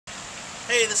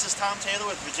Hey, this is Tom Taylor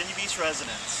with Virginia Beach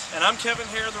Residents. And I'm Kevin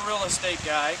Hare, the real estate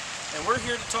guy, and we're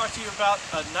here to talk to you about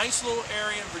a nice little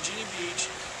area in Virginia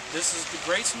Beach. This is the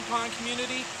Grayson Pond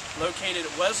community, located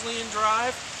at Wesleyan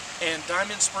Drive and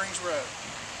Diamond Springs Road.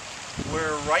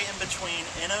 We're right in between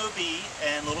NOB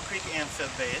and Little Creek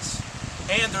Amphib Base.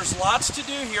 And there's lots to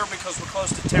do here because we're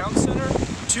close to Town Center,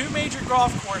 2 major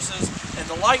golf courses, and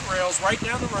the light rails right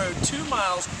down the road, 2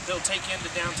 miles, that'll take you into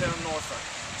downtown Norfolk.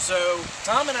 So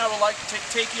Tom and I would like to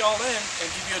take you all in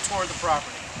and give you a tour of the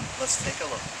property. Let's take a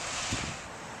look.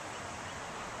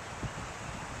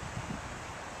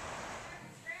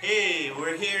 Hey,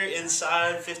 we're here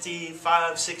inside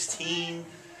 5516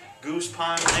 Goose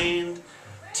Pond Lane.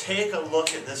 Take a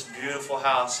look at this beautiful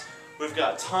house. We've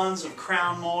got tons of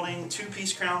crown molding,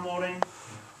 2-piece crown molding.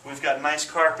 We've got nice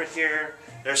carpet here.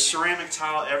 There's ceramic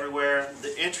tile everywhere.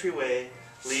 The entryway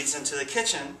leads into the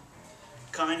kitchen.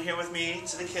 Come in here with me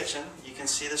to the kitchen. You can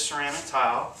see the ceramic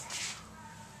tile.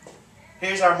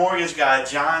 Here's our mortgage guy,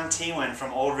 John Teeuwen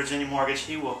from Old Virginia Mortgage.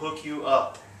 He will hook you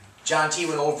up. John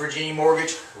Teeuwen, Old Virginia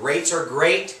Mortgage. Rates are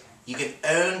great. You can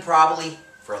own probably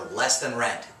for less than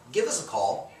rent. Give us a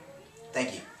call.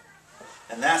 Thank you.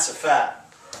 And that's a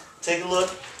fact. Take a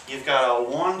look. You've got a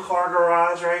 1-car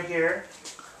garage right here.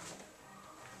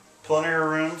 Plenty of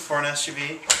room for an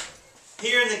SUV.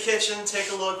 Here in the kitchen,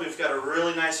 take a look. We've got a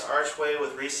really nice archway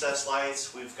with recessed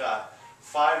lights. We've got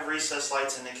 5 recessed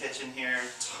lights in the kitchen here.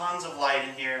 Tons of light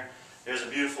in here. There's a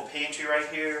beautiful pantry right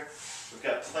here. We've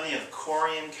got plenty of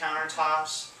Corian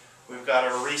countertops. We've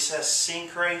got a recessed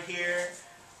sink right here.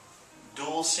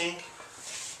 Dual sink.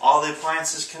 All the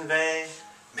appliances convey.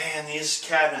 Man, these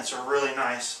cabinets are really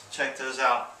nice. Check those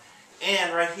out.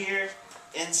 And right here,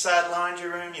 inside laundry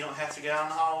room, you don't have to go down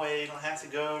the hallway. You don't have to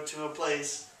go to a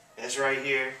place. It's right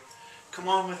here. Come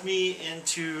on with me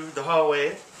into the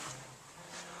hallway.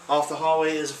 Off the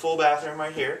hallway is a full bathroom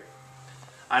right here.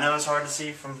 I know it's hard to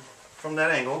see from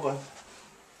that angle, but...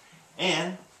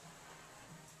 And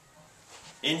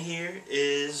in here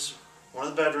is one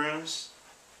of the bedrooms.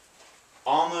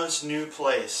 Almost new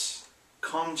place.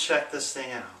 Come check this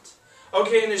thing out.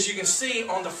 Okay, and as you can see,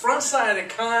 on the front side of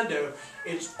the condo,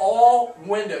 it's all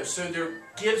windows, so there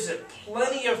gives it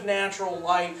plenty of natural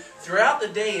light throughout the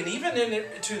day and even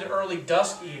into the early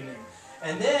dusk evening.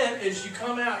 And then, as you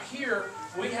come out here,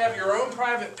 we have your own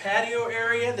private patio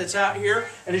area that's out here,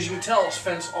 and as you can tell, it's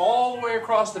fenced all the way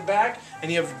across the back,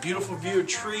 and you have a beautiful view of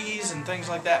trees and things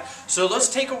like that. So let's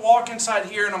take a walk inside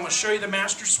here, and I'm going to show you the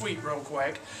master suite real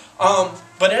quick.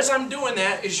 But as I'm doing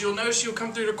that, as you'll notice, you'll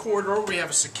come through the corridor. We have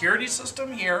a security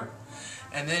system here,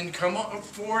 and then come on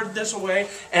forward this way,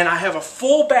 and I have a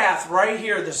full bath right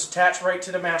here that's attached right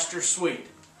to the master suite.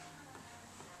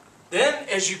 Then,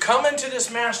 as you come into this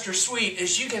master suite,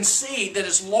 as you can see that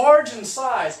it's large in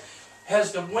size,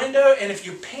 has the window, and if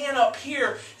you pan up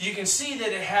here, you can see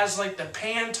that it has like the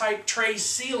pan type tray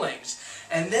ceilings.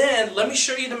 And then, let me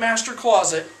show you the master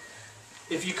closet.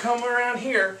 If you come around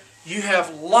here, you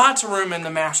have lots of room in the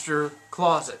master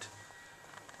closet.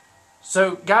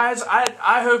 So guys,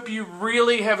 I hope you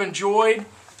really have enjoyed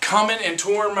coming and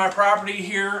touring my property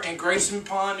here in Grayson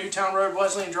Pond, Newtown Road,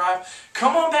 Wesleyan Drive.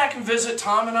 Come on back and visit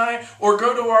Tom and I, or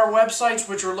go to our websites,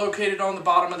 which are located on the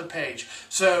bottom of the page.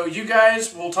 So you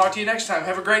guys, we'll talk to you next time.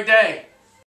 Have a great day.